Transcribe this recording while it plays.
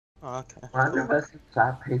Oh, okay. I'm Cool. reversing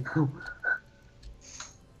flat people.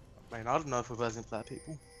 Man, I don't know if we're versing flat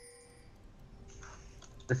people.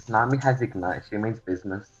 The tsunami has ignite. She means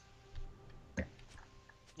business.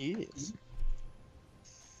 Yes.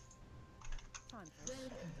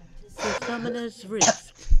 The Summoner's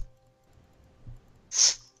Rift.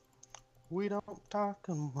 We don't talk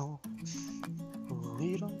anymore.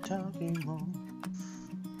 We don't talk anymore.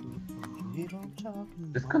 We don't talk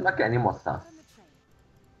This anymore. could not get any more stuff.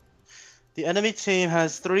 The enemy team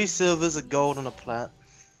has 3 silvers, a gold, and a plat.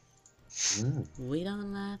 We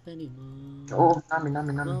don't laugh anymore. Oh, Nami. What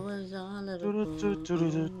was all of it?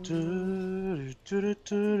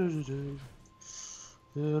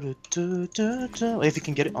 If you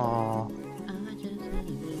can get it. Oh.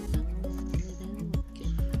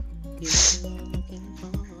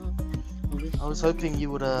 I was hoping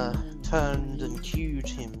you would turned and queued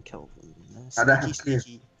him, Kelvin. I don't have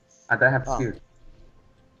Sneaky. I don't have Oh. Q.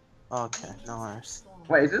 Okay, no worries.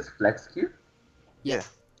 Wait, is this flex Q? Yeah.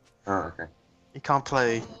 Oh, okay. You can't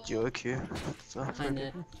play duo queue. So.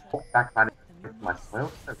 Kinda. Back by my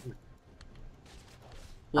spoil. So good.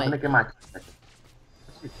 I'm Wait. gonna get my.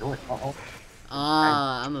 What's she doing? Oh.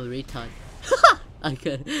 Ah, I'm a retard.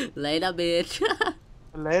 Okay, later, bitch.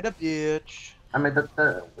 Later, bitch. I mean,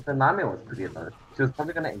 the Nami was pretty low. She was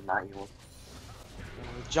probably gonna ignite you.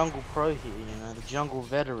 The jungle pro here, you know, the jungle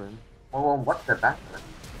veteran. Oh, what's the back?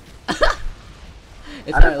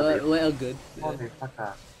 It's I don't alright, believe- we're all good. Holy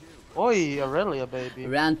fucker. Oi, Aurelia, baby.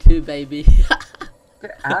 Round 2, baby.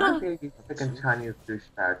 Get out of here, you freaking Chinese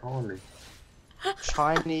douchebag. Holy.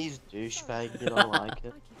 Chinese douchebag, did I like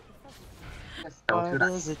it? Yes, don't Why shoot at-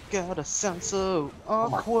 does it gotta sound so Oh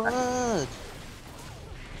my awkward?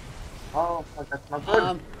 Oh, fuck, that's not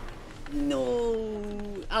good.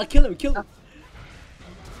 No. I'll kill him, kill him.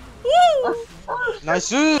 Woo! Oh,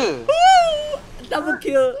 Nice! Woo! Double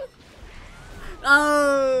kill.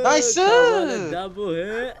 Oh, Nice! come on, a double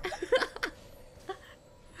hit.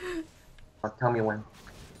 tell me when.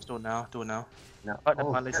 Do it now, do it now. No. Right, never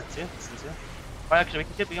Oh, mind, listen here, listen here. Right, actually, we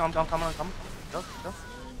can keep going, I'm coming. Go.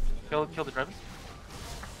 Kill the dragon.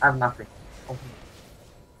 I have nothing. Oh.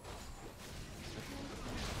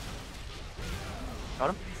 Got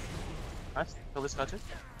him. Nice. Kill this guy too.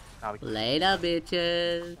 Now we can. Later,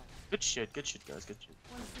 bitches. Good shit, guys, good shit.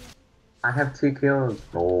 I have 2 kills.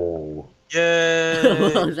 Oh. What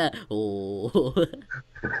Yay! was that? Oh.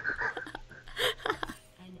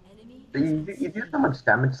 You do so much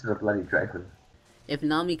damage to the bloody dragon. If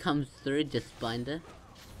Nami comes through, just bind her.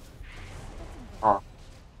 Oh.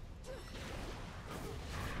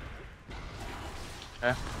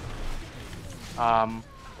 Okay.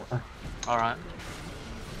 Alright.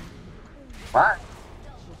 What?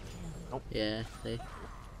 Yeah, see.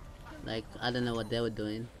 Like, I don't know what they were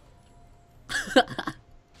doing.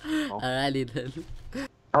 Alrighty then.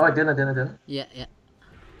 Oh, I didn't. Yeah.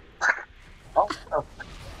 Oh, oh.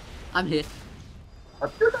 I'm here.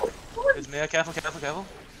 What did I do? It's Mia, careful.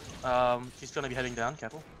 She's gonna be heading down,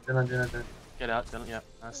 careful. Didn't. Get out, yeah,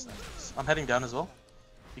 nice. I'm heading down as well.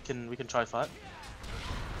 We can try fight.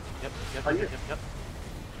 Yep.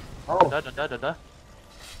 Oh. Da.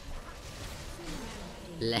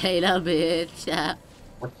 Later, bitch.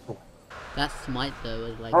 What's the... That smite though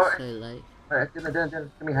was like Oh. so late. Alright, didn't. Give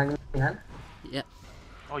me hand. Yep.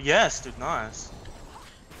 Oh yes, dude, nice.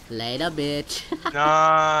 Later, bitch.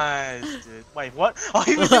 Nice, dude. Wait, what? Oh,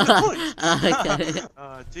 he was in the push! Okay.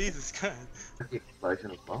 Oh, Jesus Christ. The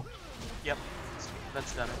explosion as well. Yep,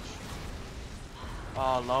 that's damage.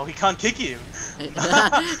 Oh, lol, he can't kick him.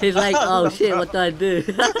 He's like, oh shit, what do I do?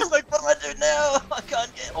 He's like, what do I do now? I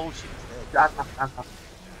can't get. Oh shit, he's dead. I'm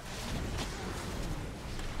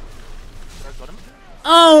Got him.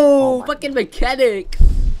 Oh, my fucking mechanics.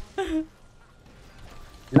 I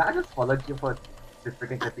just followed you for to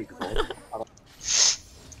freaking get the exhaust.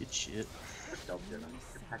 Good shit. Good job, Dylan.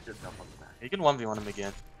 You pat yourself on the back. You can 1v1 him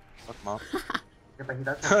again. Fuck him up. Yeah, but he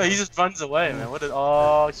doesn't. He just runs away, man. What is.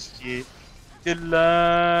 Oh shit.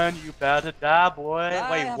 Dylan, you better die, boy.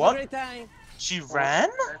 Wait, what? She ran?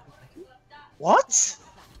 What?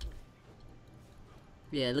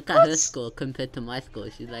 Yeah, look at her score compared to my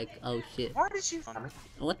score. She's like, oh shit. Why did she run?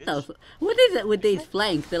 What the f- What is it with these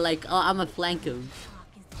flanks? They're like, oh, I'm a flanker.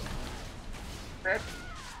 Red.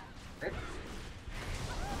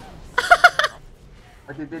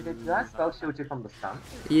 But did I spell shield you from the stun?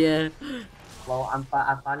 Yeah. Well,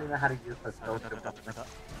 I finally know how to use the spell shield.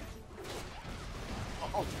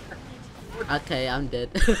 Oh, Okay, I'm dead.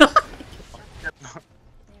 Wait,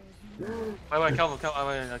 Calvin, get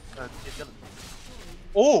him.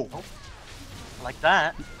 Oh! Like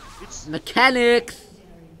that. It's Mechanics!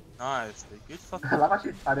 Nice, dude. Good fucking. I love how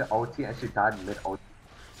she tried to ulti and she died mid ulti.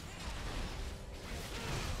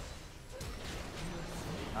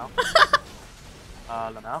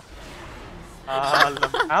 Lamau.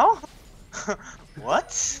 Lamau?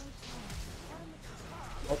 What?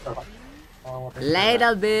 What the fuck? Oh, what the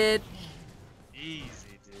Little bit.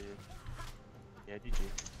 Easy, dude. Yeah, GG.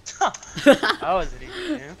 That was an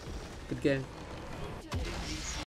easy game. Good game.